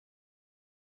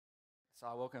So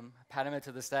I welcome Patima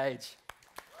to the stage.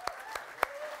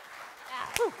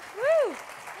 Woo.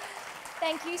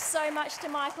 Thank you so much to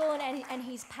Michael and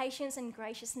his patience and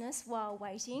graciousness while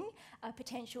waiting a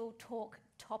potential talk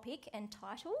topic and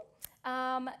title.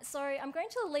 So I'm going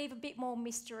to leave a bit more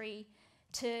mystery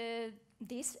to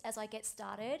this as I get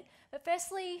started. But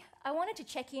firstly, I wanted to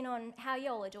check in on how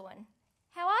y'all are doing.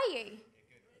 How are you?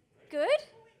 Good?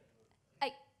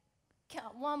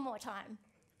 One more time.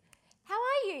 How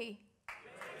are you?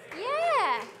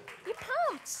 Yeah, you're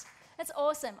pumped. That's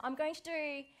awesome. I'm going to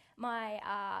do my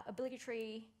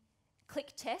obligatory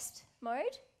click test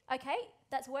mode. Okay,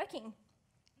 that's working.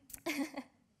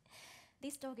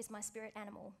 This dog is my spirit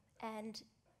animal, and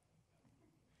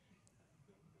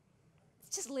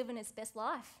it's just living its best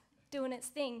life, doing its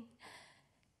thing.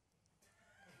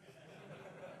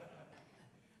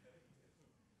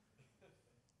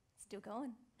 Still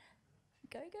going.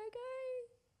 Go, go, go.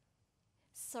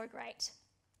 So great.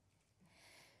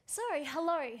 So,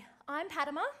 hello, I'm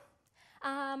Patima.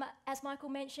 As Michael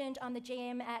mentioned, I'm the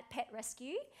GM at Pet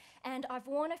Rescue, and I've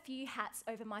worn a few hats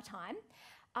over my time.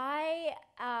 I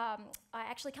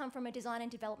actually come from a design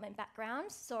and development background,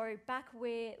 so back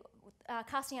with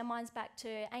casting our minds back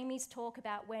to Amy's talk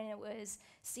about when it was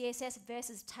CSS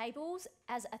versus tables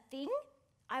as a thing,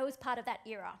 I was part of that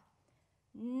era.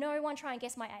 No one try and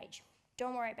guess my age.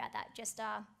 Don't worry about that, just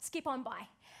skip on by.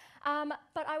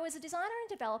 But I was a designer and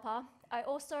developer. I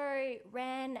also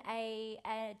ran a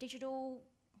digital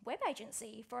web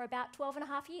agency for about 12 and a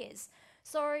half years.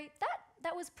 So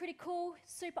that was pretty cool,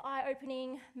 super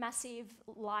eye-opening, massive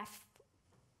life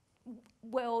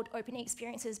world-opening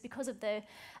experiences because of the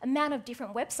amount of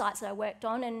different websites that I worked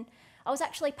on, and I was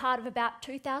actually part of about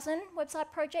 2,000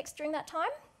 website projects during that time.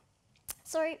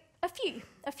 So a few.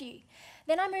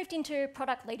 Then I moved into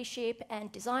product leadership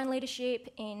and design leadership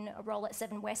in a role at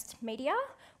 7 West Media,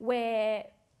 where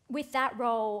with that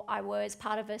role I was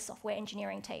part of a software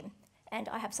engineering team. And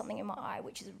I have something in my eye,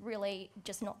 which is really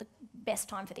just not the best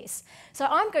time for this. So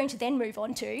I'm going to then move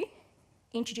on to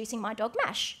introducing my dog,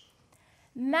 Mash.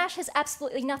 Mash has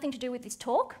absolutely nothing to do with this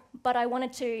talk, but I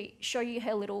wanted to show you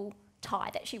her little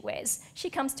tie that she wears. She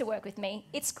comes to work with me.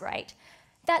 It's great.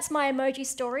 That's my emoji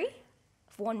story.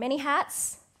 I've worn many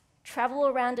hats, travel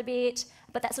around a bit,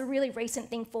 but that's a really recent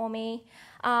thing for me.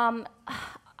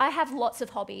 I have lots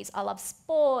of hobbies. I love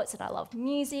sports and I love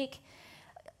music.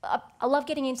 I love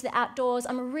getting into the outdoors.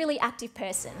 I'm a really active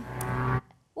person.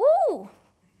 Ooh,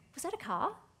 was that a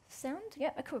car sound?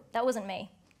 Yeah, cool. That wasn't me.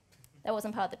 That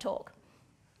wasn't part of the talk.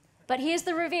 But here's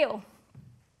the reveal.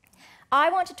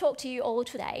 I want to talk to you all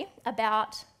today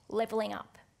about leveling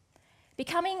up,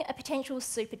 becoming a potential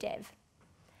super dev.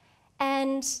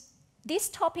 And this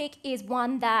topic is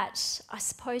one that I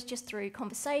suppose just through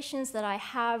conversations that I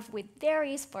have with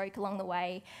various folk along the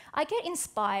way, I get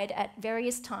inspired at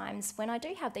various times when I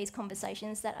do have these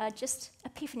conversations that are just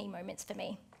epiphany moments for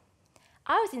me.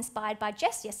 I was inspired by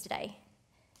Jess yesterday.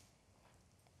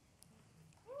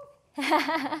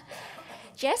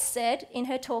 Jess said in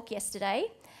her talk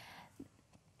yesterday,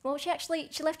 well, she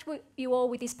left you all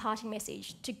with this parting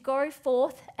message, to go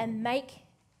forth and make,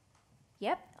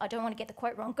 I don't want to get the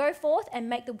quote wrong, go forth and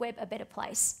make the web a better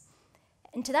place.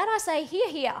 And to that I say, hear,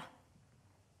 hear.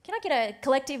 Can I get a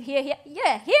collective hear, hear?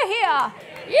 Yeah, hear, hear.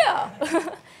 Yeah.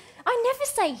 I never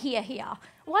say hear, hear.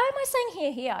 Why am I saying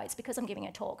hear, hear? It's because I'm giving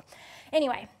a talk.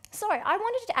 Anyway, so I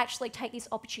wanted to actually take this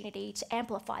opportunity to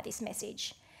amplify this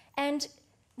message and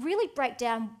really break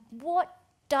down what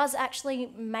does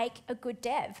actually make a good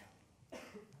dev.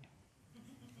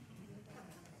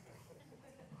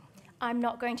 I'm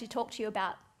not going to talk to you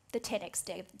about the 10x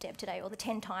dev today, or the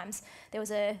 10 times. There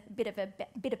was a bit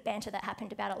of banter that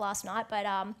happened about it last night, but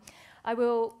I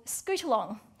will scoot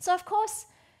along. So of course,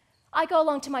 I go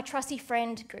along to my trusty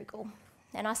friend Google,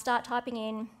 and I start typing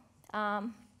in,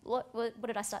 what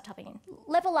did I start typing in?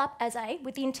 Level up as a,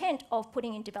 with the intent of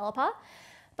putting in developer,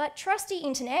 but trusty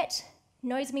internet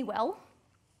knows me well,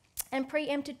 and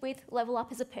preempted with level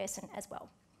up as a person as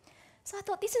well. So I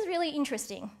thought this is really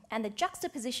interesting, and the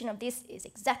juxtaposition of this is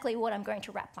exactly what I'm going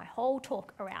to wrap my whole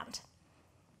talk around.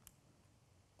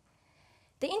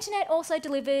 The internet also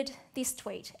delivered this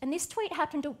tweet, and this tweet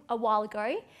happened a while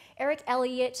ago. Eric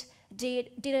Elliott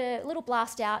did a little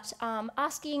blast out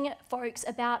asking folks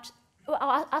to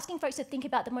think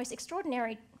about the most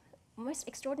extraordinary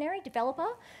developer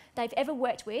they've ever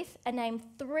worked with, and name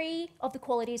 3 of the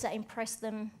qualities that impressed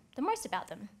them the most about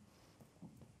them.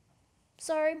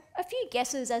 So a few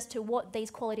guesses as to what these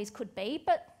qualities could be,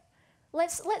 but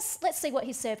let's see what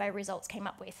his survey results came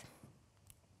up with.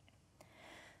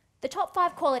 The top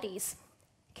 5 qualities: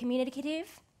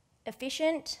 communicative,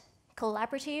 efficient,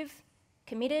 collaborative,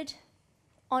 committed,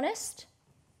 honest.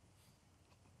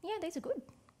 Yeah, these are good.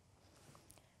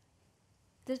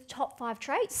 The top 5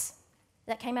 traits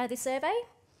that came out of this survey: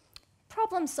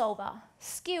 problem solver,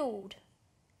 skilled,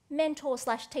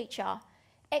 mentor/teacher,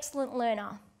 excellent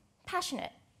learner,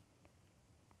 passionate.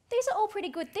 These are all pretty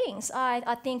good things.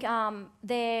 I think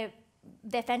they're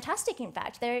fantastic, in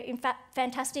fact. They're, in fact,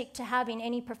 fantastic to have in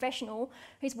any professional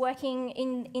who's working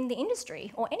in the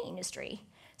industry, or any industry.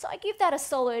 So I give that a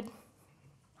solid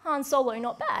Han Solo,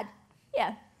 not bad.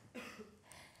 Yeah.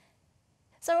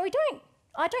 So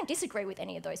I don't disagree with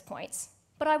any of those points,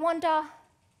 but I wonder,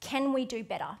 can we do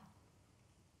better?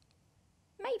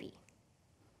 Maybe.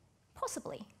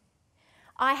 Possibly.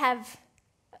 I have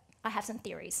some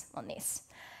theories on this,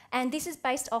 and this is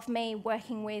based off me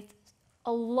working with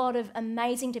a lot of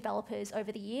amazing developers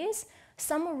over the years.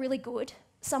 Some were really good,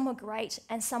 some were great,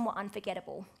 and some were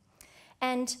unforgettable.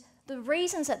 And the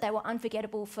reasons that they were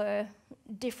unforgettable for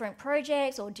different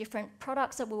projects or different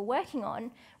products that we were working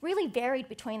on really varied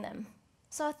between them.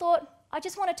 So I thought I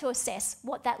just wanted to assess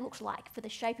what that looked like for the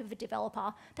shape of a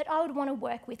developer that I would want to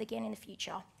work with again in the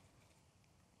future.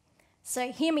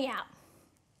 So hear me out.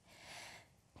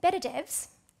 Better devs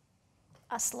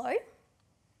are slow,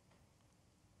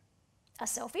 are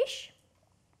selfish,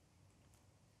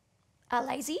 are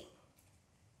lazy,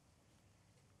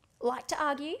 like to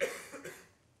argue,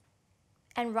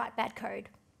 and write bad code.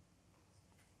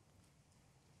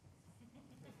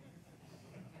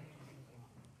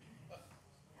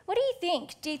 What do you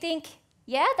think? Do you think,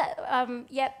 yeah,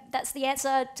 that's the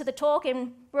answer to the talk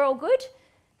and we're all good?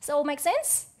 Does it all make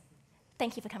sense?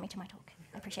 Thank you for coming to my talk.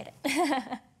 I appreciate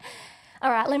it. All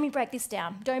right, let me break this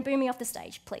down. Don't boo me off the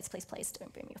stage. Please, please, please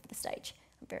don't boo me off the stage.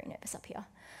 I'm very nervous up here.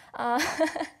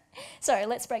 So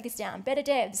let's break this down. Better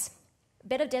devs.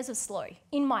 Better devs are slow,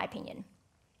 in my opinion.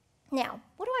 Now,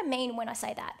 what do I mean when I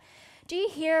say that? Do you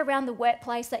hear around the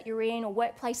workplace that you're in, or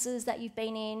workplaces that you've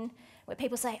been in, where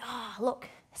people say, oh, look,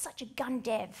 they're such a gun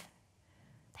dev.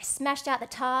 They smashed out the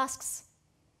tasks.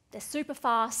 They're super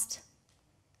fast.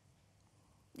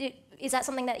 Is that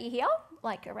something that you hear,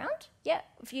 like around? Yeah,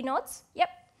 a few nods? Yep.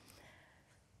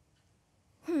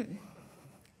 I'm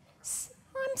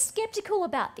skeptical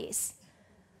about this.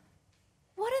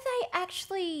 What are they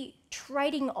actually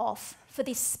trading off for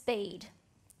this speed,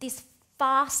 this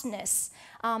fastness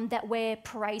that we're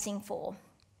praising for?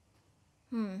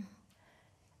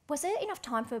 Was there enough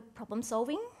time for problem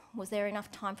solving? Was there enough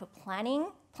time for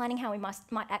planning how we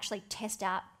might actually test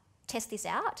this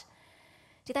out?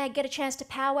 Did they get a chance to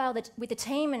powwow with the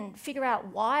team and figure out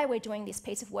why we're doing this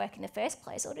piece of work in the first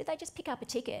place? Or did they just pick up a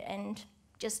ticket and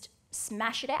just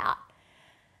smash it out?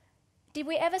 Did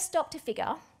we ever stop to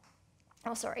figure...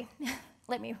 Oh, sorry.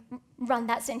 Let me run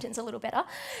that sentence a little better.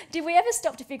 Did we ever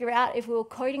stop to figure out if we were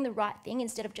coding the right thing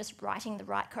instead of just writing the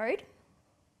right code?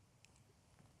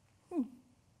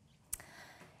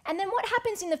 And then what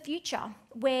happens in the future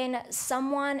when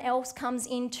someone else comes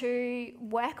in to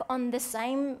work on the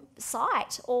same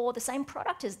site or the same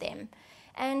product as them?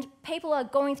 And people are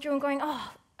going through and going,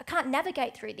 oh, I can't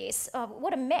navigate through this. Oh,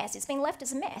 what a mess. It's been left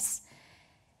as a mess.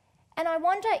 And I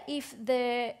wonder if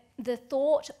the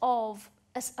thought of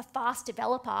a fast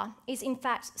developer is in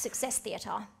fact success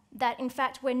theatre. That in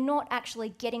fact we're not actually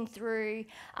getting through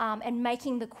and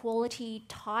making the quality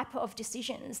type of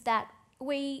decisions that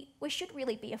we should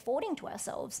really be affording to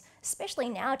ourselves, especially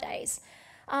nowadays.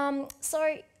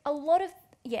 So a lot of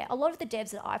the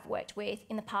devs that I've worked with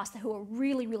in the past who are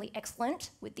really, really excellent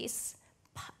with this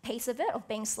piece of it, of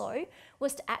being slow,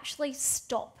 was to actually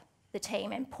stop the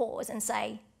team and pause and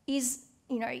say,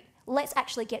 let's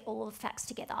actually get all of the facts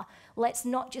together. Let's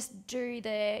not just do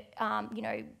the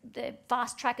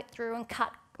fast track it through and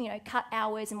cut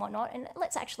hours and whatnot, and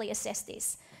let's actually assess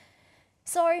this.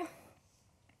 So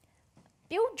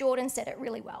Bill Jordan said it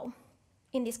really well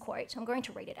in this quote. I'm going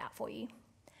to read it out for you.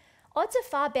 Odds are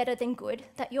far better than good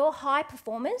that your high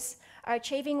performers are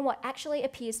achieving what actually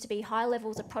appears to be high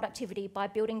levels of productivity by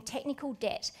building technical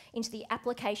debt into the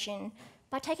application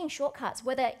by taking shortcuts,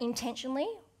 whether intentionally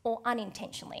or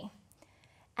unintentionally.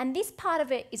 And this part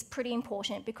of it is pretty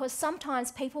important because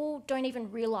sometimes people don't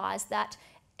even realise that,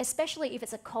 especially if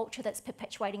it's a culture that's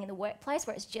perpetuating in the workplace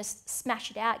where it's just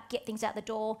smash it out, get things out the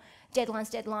door,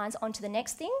 deadlines, on to the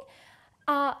next thing,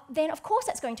 then of course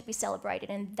that's going to be celebrated,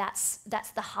 and that's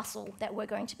the hustle that we're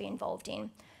going to be involved in.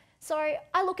 So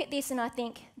I look at this and I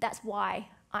think that's why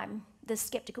I'm the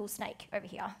skeptical snake over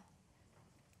here.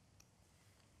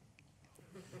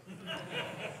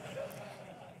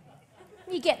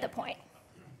 You get the point.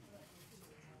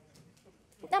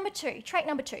 Trait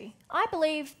number two. I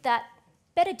believe that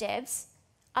better devs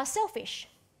are selfish.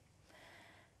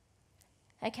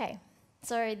 Okay,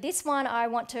 so this one I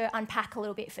want to unpack a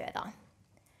little bit further.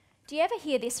 Do you ever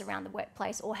hear this around the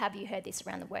workplace, or have you heard this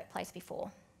around the workplace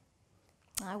before?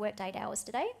 I worked 8 hours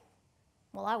today.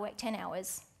 Well, I worked 10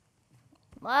 hours.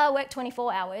 Well, I worked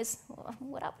 24 hours. Well,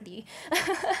 what up with you?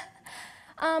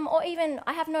 Or even,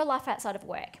 I have no life outside of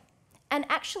work. And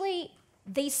actually,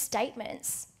 these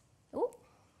statements,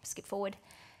 skip forward.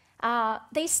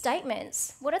 These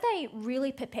statements, what are they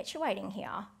really perpetuating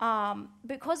here?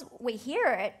 Because we hear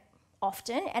it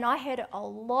often, and I heard it a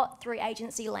lot through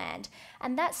agency land,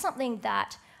 and that's something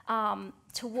that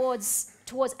towards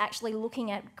actually looking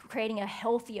at creating a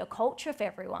healthier culture for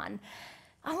everyone,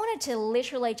 I wanted to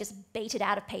literally just beat it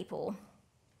out of people.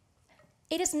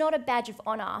 It is not a badge of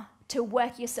honour to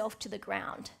work yourself to the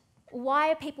ground.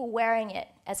 Why are people wearing it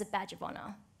as a badge of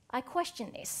honour? I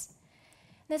question this.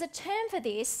 There's a term for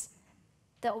this,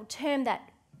 the term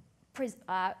that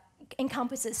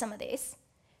encompasses some of this,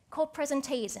 called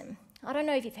presenteeism. I don't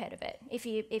know if you've heard of it. If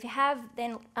you have,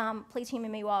 then please humour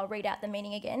me while I read out the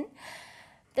meaning again.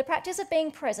 The practice of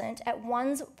being present at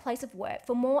one's place of work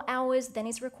for more hours than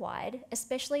is required,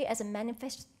 especially as a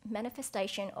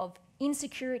manifestation of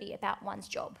insecurity about one's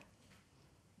job.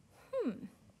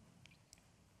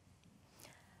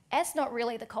 That's not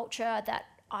really the culture that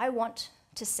I want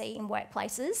to see in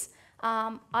workplaces.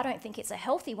 I don't think it's a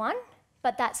healthy one,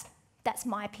 but that's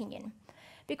my opinion.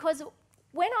 Because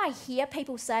when I hear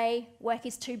people say work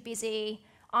is too busy,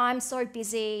 I'm so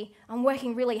busy, I'm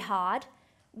working really hard,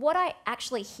 what I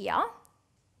actually hear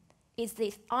is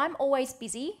this: I'm always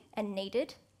busy and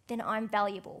needed, then I'm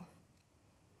valuable.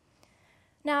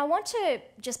 Now I want to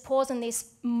just pause on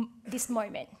this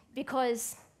moment,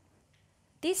 because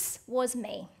this was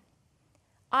me.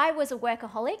 I was a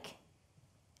workaholic,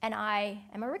 and I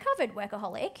am a recovered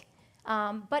workaholic,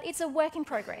 but it's a work in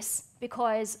progress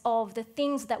because of the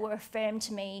things that were affirmed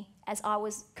to me as I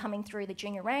was coming through the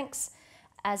junior ranks,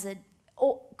 as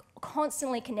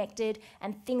constantly connected,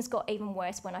 and things got even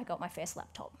worse when I got my first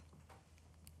laptop.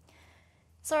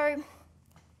 So,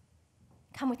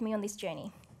 come with me on this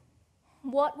journey.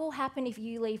 What will happen if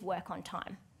you leave work on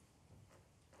time?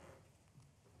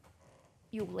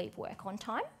 You'll leave work on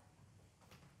time.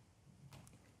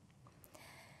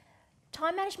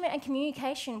 Time management and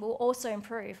communication will also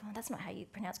improve. Oh, that's not how you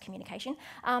pronounce communication.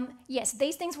 Yes,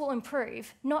 these things will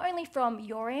improve, not only from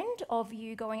your end of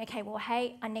you going, okay, well,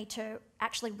 hey, I need to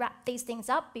actually wrap these things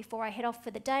up before I head off for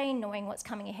the day, knowing what's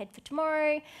coming ahead for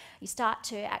tomorrow. You start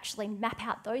to actually map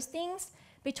out those things.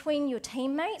 Between your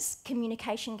teammates,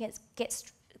 communication gets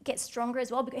stronger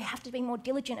as well, because you have to be more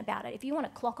diligent about it. If you want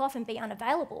to clock off and be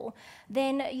unavailable,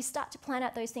 then you start to plan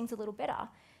out those things a little better.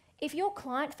 If you're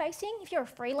client-facing, if you're a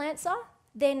freelancer,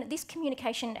 then this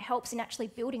communication helps in actually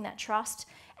building that trust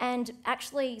and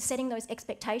actually setting those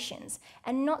expectations,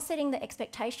 and not setting the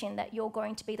expectation that you're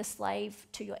going to be the slave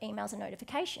to your emails and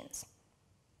notifications.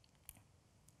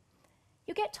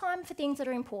 You'll get time for things that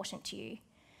are important to you.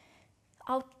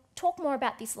 I'll talk more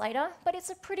about this later, but it's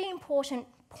a pretty important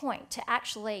point to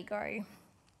actually go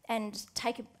and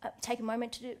take a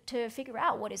moment to figure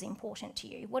out what is important to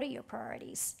you. What are your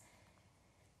priorities?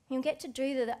 You'll get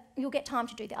time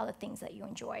to do the other things that you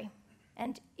enjoy.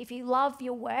 And if you love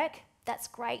your work, that's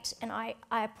great, and I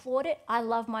applaud it. I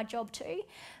love my job too.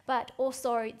 But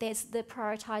also there's the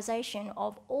prioritisation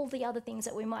of all the other things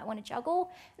that we might want to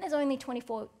juggle, and there's only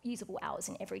 24 usable hours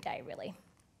in every day, really.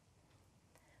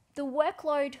 The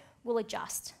workload will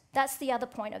adjust. That's the other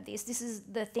point of this. This is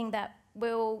the thing that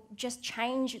will just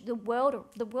change the world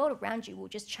around you will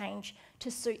just change to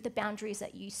suit the boundaries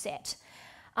that you set.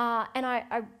 And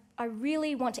I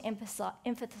really want to emphasize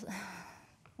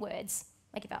words.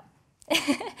 I give up.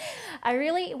 I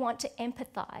really want to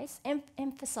emphasize.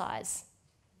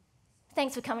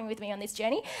 Thanks for coming with me on this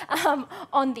journey,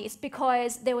 on this,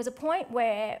 because there was a point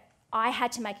where I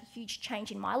had to make a huge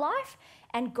change in my life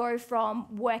and go from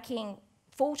working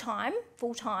full-time,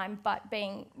 but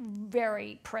being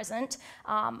very present,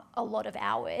 a lot of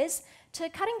hours, to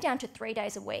cutting down to 3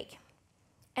 days a week.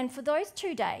 And for those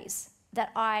 2 days that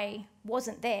I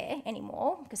wasn't there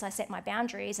anymore, because I set my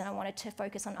boundaries and I wanted to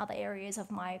focus on other areas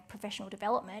of my professional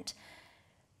development,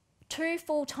 2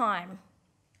 full-time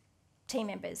team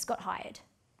members got hired.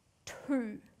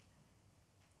 2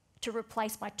 to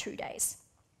replace my 2 days.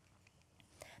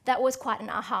 That was quite an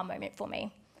aha moment for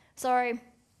me. So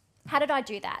how did I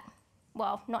do that?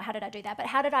 Well, not how did I do that, but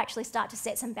how did I actually start to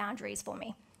set some boundaries for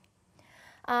me?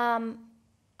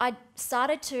 I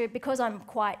started to, because I'm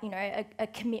quite, a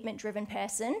commitment-driven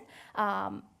person,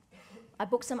 I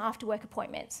booked some after-work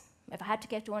appointments. If I had to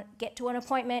get to an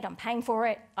appointment, I'm paying for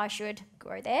it, I should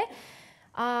go there.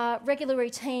 Regular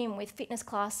routine with fitness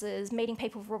classes, meeting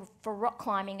people for rock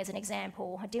climbing as an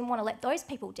example. I didn't want to let those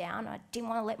people down. I didn't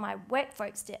want to let my work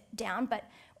folks down, but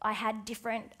I had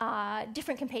different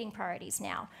competing priorities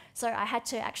now. So I had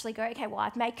to actually go, okay, well,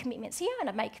 I've made commitments here and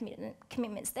I've made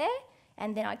commitments there,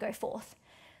 and then I go forth.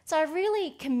 So I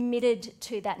really committed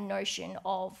to that notion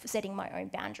of setting my own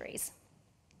boundaries.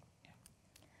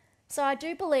 So I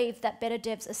do believe that better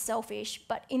devs are selfish,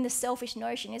 but in the selfish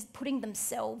notion is putting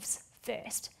themselves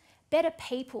first. Better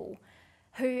people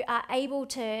who are able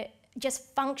to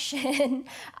just function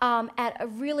at a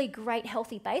really great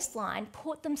healthy baseline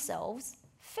put themselves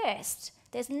first.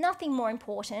 There's nothing more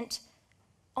important.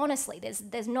 Honestly,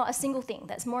 there's not a single thing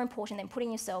that's more important than putting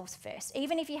yourselves first.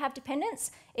 Even if you have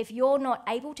dependents, if you're not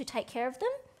able to take care of them,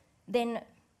 then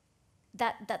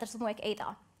that doesn't work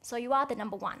either. So you are the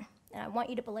number one, and I want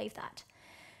you to believe that.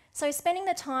 So spending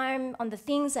the time on the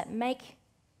things that make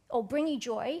or bring you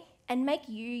joy and make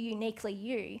you uniquely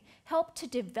you help to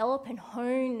develop and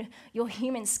hone your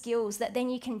human skills that then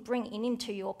you can bring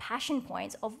into your passion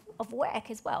points of work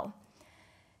as well.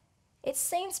 It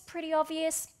seems pretty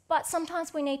obvious, but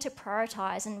sometimes we need to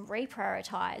prioritize and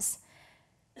reprioritize.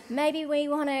 Maybe we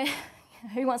want to,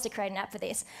 who wants to create an app for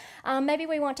this? Maybe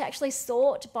we want to actually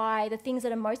sort by the things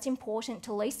that are most important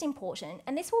to least important,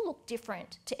 and this will look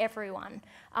different to everyone.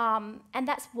 And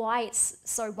that's why it's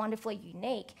so wonderfully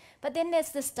unique. But then there's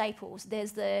the staples.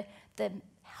 There's the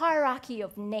hierarchy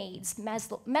of needs,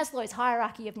 Maslow's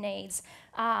hierarchy of needs,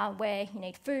 where you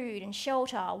need food and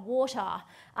shelter, water,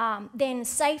 then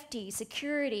safety,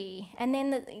 security, and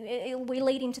then we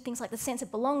lead into things like the sense of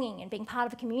belonging and being part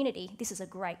of a community. This is a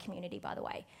great community, by the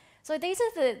way. So these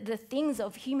are the things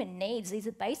of human needs. These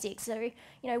are basics. So,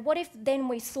 what if then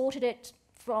we sorted it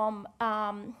from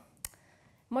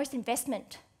most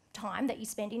investment time that you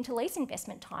spend into least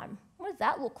investment time? What does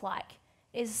that look like?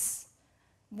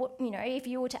 If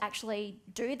you were to actually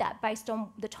do that based on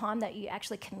the time that you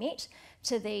actually commit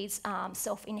to these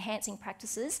self-enhancing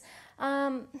practices,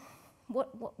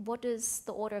 what does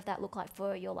the order of that look like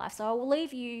for your life? So I will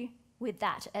leave you with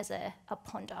that as a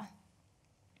ponder.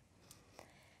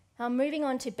 Moving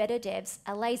on to better devs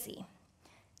are lazy.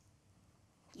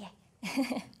 Yeah,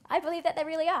 I believe that they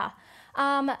really are.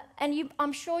 And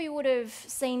I'm sure you would have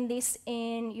seen this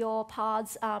in your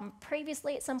paths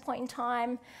previously at some point in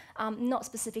time. Not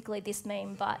specifically this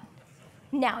meme, but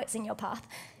now it's in your path.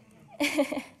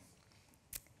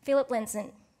 Philip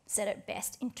Lenson said it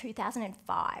best in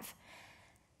 2005.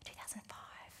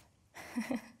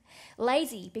 2005.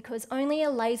 Lazy, because only a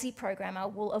lazy programmer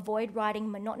will avoid writing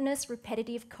monotonous,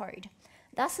 repetitive code,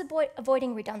 thus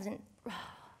avoiding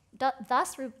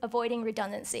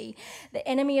redundancy, the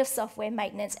enemy of software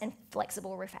maintenance and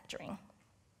flexible refactoring.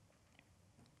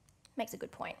 Makes a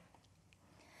good point.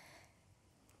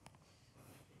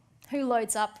 Who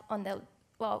loads up on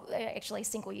actually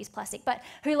single-use plastic, but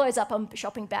who loads up on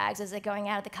shopping bags as they're going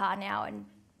out of the car now and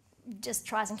just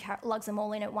tries and lugs them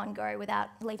all in at one go without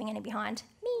leaving any behind?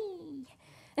 Me.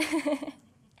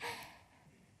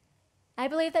 I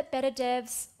believe that better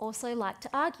devs also like to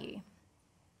argue.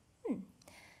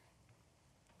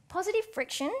 Positive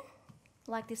friction,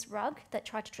 like this rug that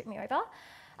tried to trip me over,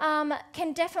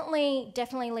 can definitely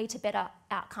lead to better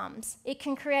outcomes. It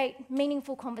can create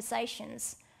meaningful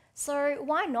conversations. So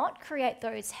why not create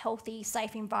those healthy,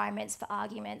 safe environments for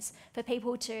arguments, for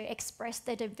people to express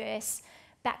their diverse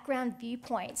background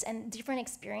viewpoints and different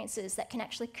experiences that can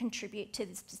actually contribute to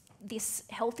this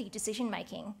healthy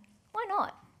decision-making? Why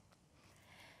not?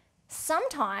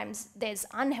 Sometimes there's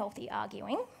unhealthy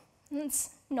arguing.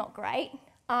 It's not great.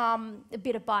 A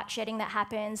bit of bike shedding that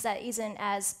happens that isn't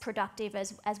as productive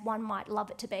as one might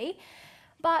love it to be.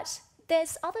 But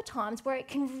there's other times where it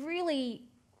can really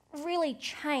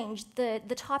change the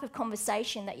type of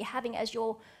conversation that you're having as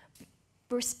your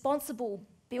responsible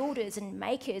builders and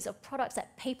makers of products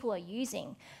that people are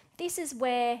using. This is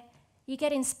where you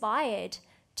get inspired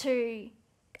to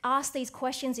ask these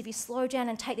questions. If you slow down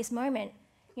and take this moment,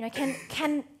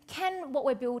 can what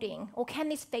we're building, or can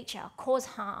this feature cause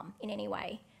harm in any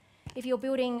way? If you're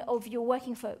building, or if you're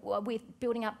working with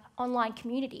building up online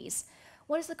communities,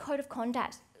 what does the code of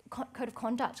conduct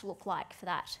look like for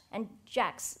that? And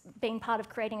Jack's been part of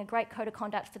creating a great code of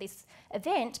conduct for this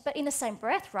event, but in the same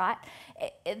breath, right,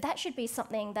 that should be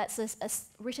something that's a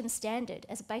written standard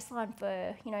as a baseline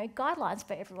for, guidelines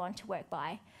for everyone to work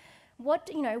by. What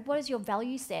is your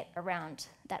value set around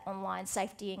that online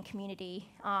safety and community?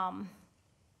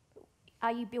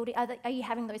 Are you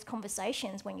having those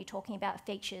conversations when you're talking about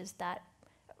features that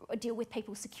deal with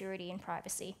people's security and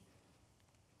privacy?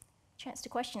 Chance to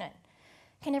question it.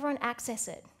 Can everyone access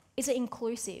it? Is it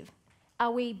inclusive?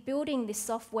 are we building this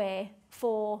software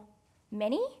for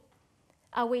many?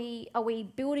 Are we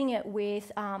building it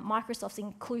with Microsoft's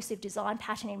inclusive design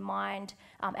pattern in mind,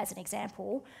 as an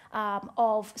example,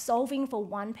 of solving for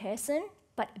one person,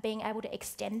 but being able to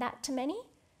extend that to many?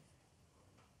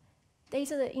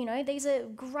 These are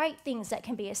great things that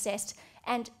can be assessed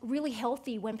and really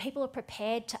healthy when people are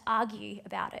prepared to argue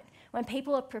about it, when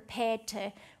people are prepared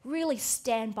to really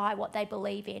stand by what they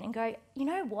believe in and go, you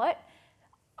know what,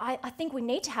 I think we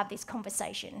need to have this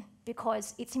conversation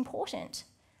because it's important.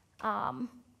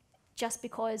 Just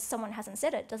because someone hasn't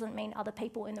said it doesn't mean other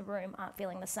people in the room aren't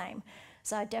feeling the same.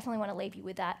 So I definitely want to leave you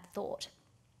with that thought.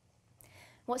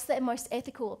 What's the most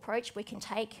ethical approach we can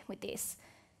take with this?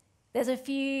 There's a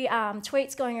few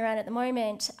tweets going around at the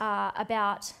moment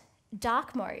about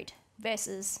dark mode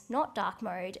versus not dark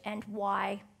mode and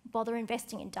why bother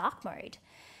investing in dark mode.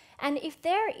 And if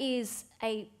there is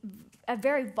a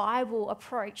very viable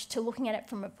approach to looking at it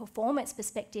from a performance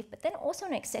perspective, but then also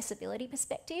an accessibility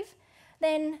perspective,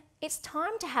 then it's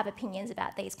time to have opinions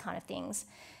about these kind of things.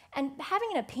 And having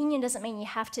an opinion doesn't mean you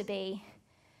have to be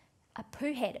a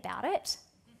poohead about it.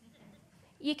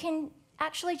 You can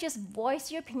actually just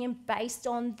voice your opinion based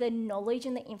on the knowledge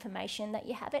and the information that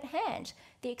you have at hand,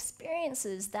 the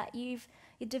experiences that you've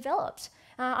developed.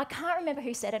 I can't remember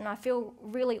who said it, and I feel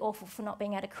really awful for not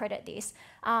being able to credit this,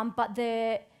 but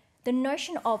the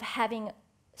notion of having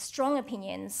strong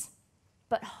opinions,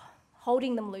 but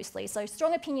holding them loosely, so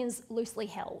strong opinions loosely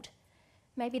held.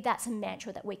 Maybe that's a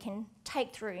mantra that we can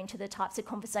take through into the types of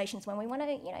conversations when we want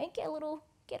to,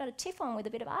 get a tiff on with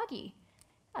a bit of argue.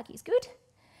 Argue's good.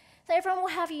 So everyone will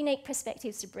have unique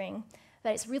perspectives to bring,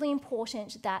 but it's really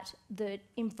important that the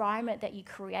environment that you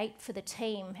create for the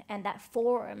team and that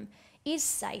forum is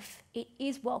safe, it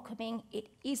is welcoming, it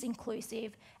is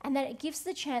inclusive, and that it gives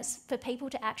the chance for people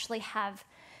to actually have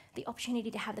the opportunity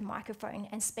to have the microphone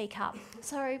and speak up.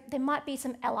 So there might be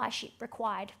some allyship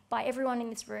required by everyone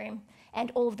in this room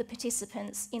and all of the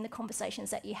participants in the conversations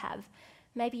that you have.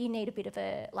 Maybe you need a bit of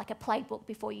a playbook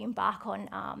before you embark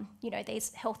on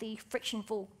these healthy,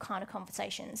 frictionful kind of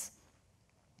conversations.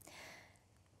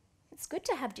 It's good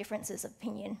to have differences of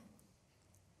opinion.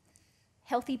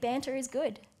 Healthy banter is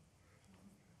good.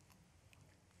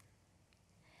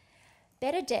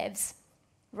 Better devs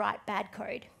write bad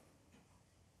code.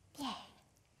 Yeah,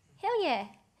 hell yeah.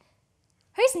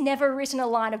 Who's never written a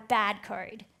line of bad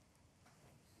code?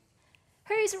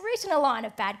 Who's written a line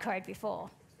of bad code before?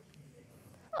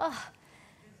 Oh.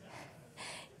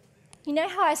 You know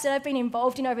how I said I've been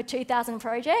involved in over 2,000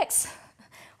 projects?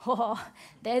 Oh,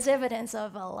 there's evidence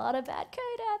of a lot of bad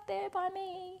code out there by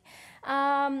me.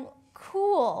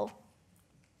 Cool.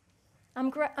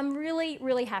 I'm really,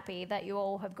 really happy that you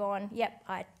all have gone, yep,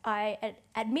 I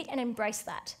admit and embrace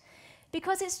that.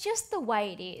 Because it's just the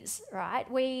way it is, right?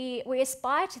 We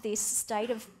aspire to this state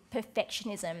of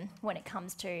perfectionism when it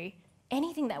comes to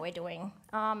anything that we're doing.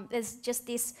 There's just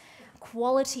this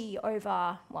quality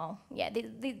over,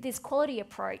 this quality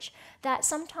approach that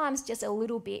sometimes just a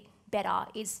little bit better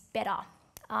is better.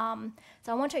 So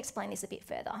I want to explain this a bit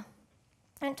further.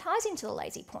 And it ties into the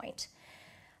lazy point.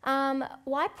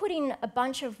 Why put in a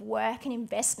bunch of work and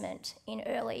investment in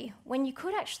early when you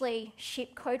could actually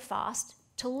ship code fast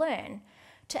to learn,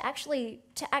 to actually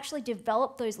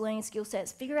develop those learning skill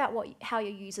sets, figure out how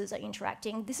your users are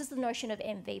interacting? This is the notion of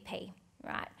MVP,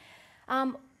 right?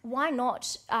 Why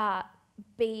not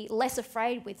be less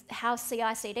afraid with how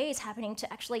CI/CD is happening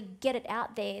to actually get it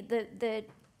out there?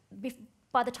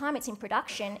 By the time it's in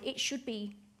production, it should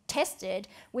be tested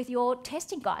with your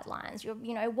testing guidelines,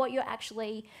 what you're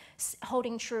actually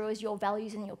holding true as your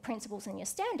values and your principles and your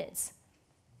standards.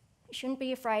 You shouldn't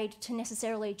be afraid to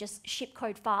necessarily just ship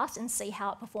code fast and see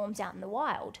how it performs out in the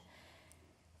wild.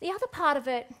 The other part of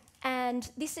it, and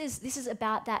this is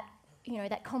about that,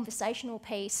 that conversational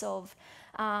piece of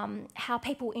how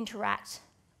people interact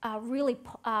really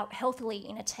healthily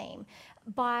in a team,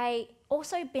 by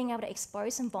also being able to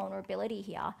expose some vulnerability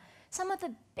here. Some of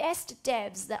the best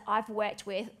devs that I've worked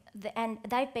with, and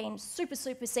they've been super,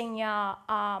 super senior,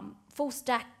 full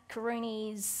stack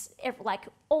Karunis,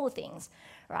 all the things,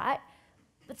 right?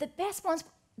 But the best ones,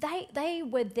 they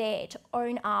were there to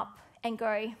own up and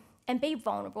go and be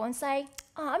vulnerable and say,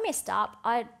 oh, I messed up,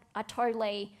 I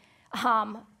totally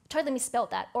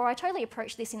misspelt that, or I totally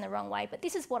approached this in the wrong way, but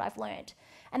this is what I've learned,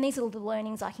 and these are the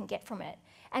learnings I can get from it.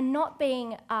 And not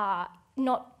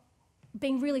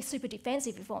being really super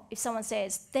defensive if someone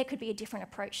says there could be a different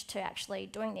approach to actually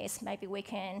doing this. Maybe we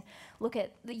can look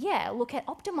at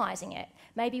optimizing it.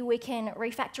 Maybe we can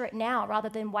refactor it now rather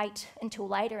than wait until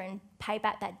later and pay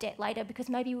back that debt later, because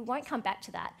maybe we won't come back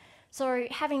to that. So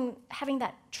having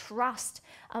that trust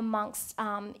amongst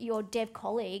your dev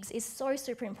colleagues is so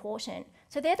super important.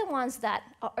 So they're the ones that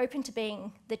are open to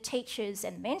being the teachers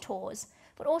and mentors,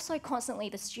 but also constantly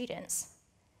the students.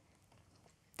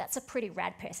 That's a pretty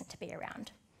rad person to be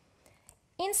around.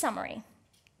 In summary,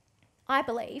 I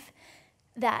believe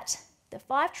that the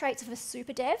 5 traits of a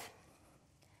super dev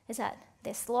is that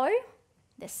they're slow,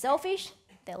 they're selfish,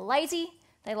 they're lazy,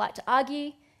 they like to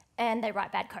argue, and they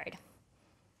write bad code.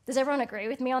 Does everyone agree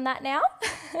with me on that now?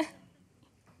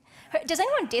 Does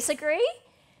anyone disagree?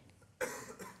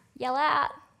 Yell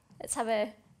out. Let's have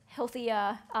a healthy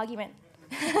argument.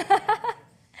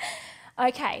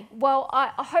 Okay, well,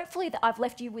 hopefully that I've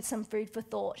left you with some food for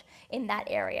thought in that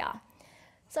area.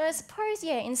 So I suppose,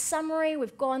 yeah, in summary,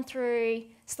 we've gone through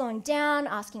slowing down,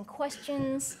 asking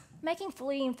questions, making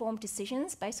fully informed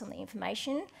decisions based on the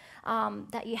information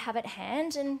that you have at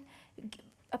hand, and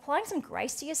applying some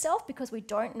grace to yourself because we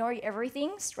don't know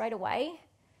everything straight away.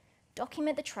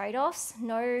 Document the trade-offs,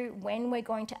 know when we're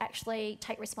going to actually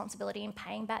take responsibility in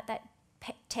paying back that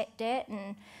tech debt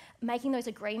and making those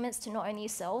agreements to not only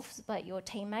yourselves but your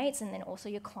teammates and then also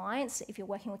your clients if you're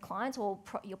working with clients, or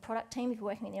your product team if you're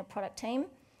working with your product team.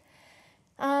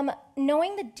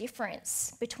 Knowing the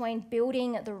difference between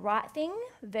building the right thing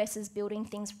versus building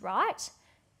things right,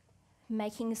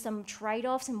 making some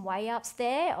trade-offs and weigh-ups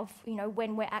there of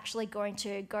when we're actually going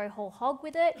to go whole hog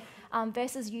with it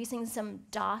versus using some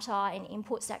data and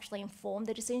inputs to actually inform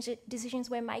the decisions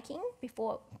we're making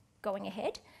before going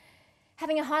ahead.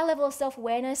 Having a high level of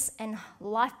self-awareness and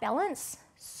life balance,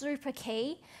 super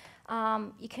key.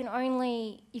 You can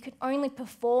only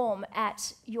perform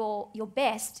at your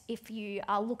best if you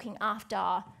are looking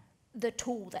after the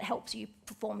tool that helps you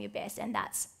perform your best, and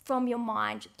that's from your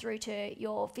mind through to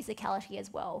your physicality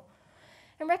as well.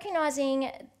 And recognising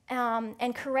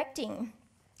and correcting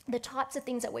the types of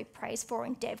things that we praise for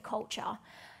in dev culture.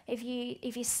 If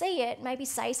you see it, maybe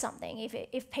say something.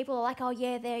 If people are like, oh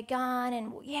yeah, they're gone,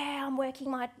 and yeah, I'm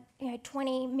working my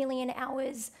 20 million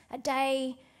hours a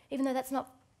day, even though that's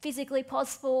not physically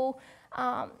possible,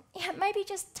 maybe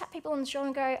just tap people on the shoulder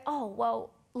and go, oh,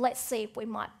 well, let's see if we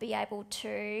might be able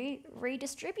to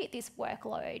redistribute this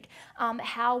workload.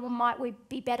 How might we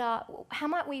be better? How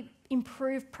might we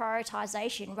improve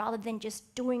prioritization rather than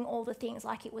just doing all the things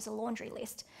like it was a laundry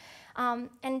list?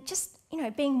 And just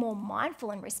being more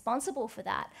mindful and responsible for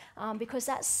that, because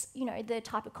that's the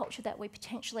type of culture that we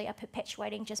potentially are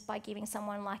perpetuating just by giving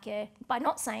someone by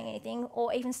not saying anything,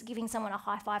 or even giving someone a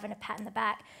high five and a pat in the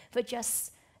back for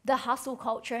just the hustle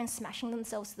culture and smashing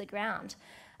themselves to the ground.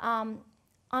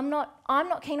 I'm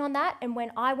not keen on that. And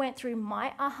when I went through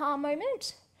my aha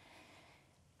moment,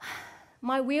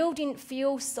 my wheel didn't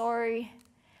feel so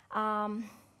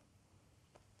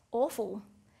awful.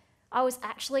 I was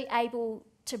actually able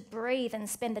to breathe and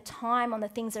spend the time on the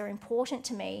things that are important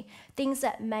to me, things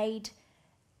that made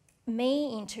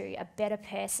me into a better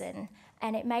person,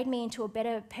 and it made me into a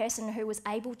better person who was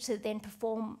able to then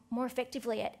perform more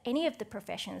effectively at any of the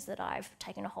professions that I've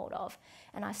taken a hold of.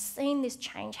 And I've seen this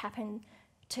change happen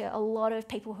to a lot of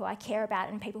people who I care about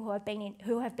and people who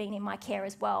have been in my care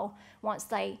as well, once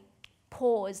they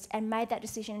paused and made that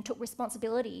decision and took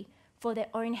responsibility for their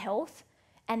own health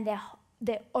and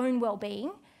their own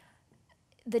well-being.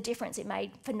 The difference it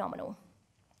made, phenomenal.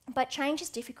 But change is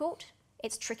difficult,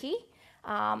 it's tricky,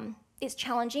 it's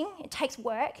challenging, it takes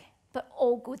work, but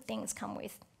all good things come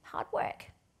with hard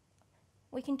work.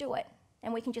 We can do it,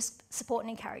 and we can just support and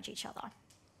encourage each other.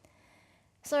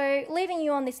 So leaving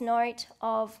you on this note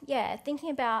of,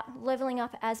 thinking about leveling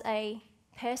up as a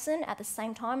person at the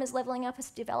same time as leveling up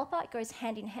as a developer. It goes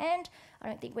hand in hand. I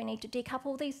don't think we need to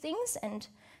decouple these things, and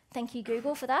thank you,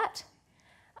 Google, for that.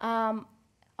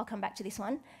 I'll come back to this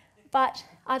one. But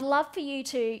I'd love for you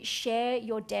to share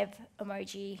your dev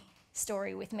emoji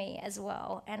story with me as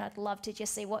well, and I'd love to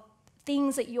just see what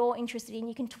things that you're interested in.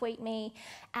 You can tweet me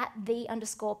at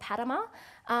 @the_Patima.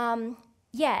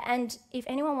 And if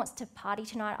anyone wants to party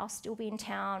tonight, I'll still be in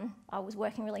town. I was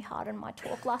working really hard on my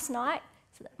talk last night,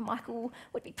 so that Michael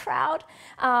would be proud.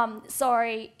 I'm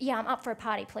up for a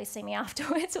party. Please see me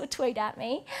afterwards or tweet at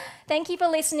me. Thank you for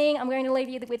listening. I'm going to leave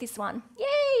you with this one.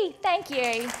 Yay! Thank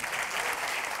you.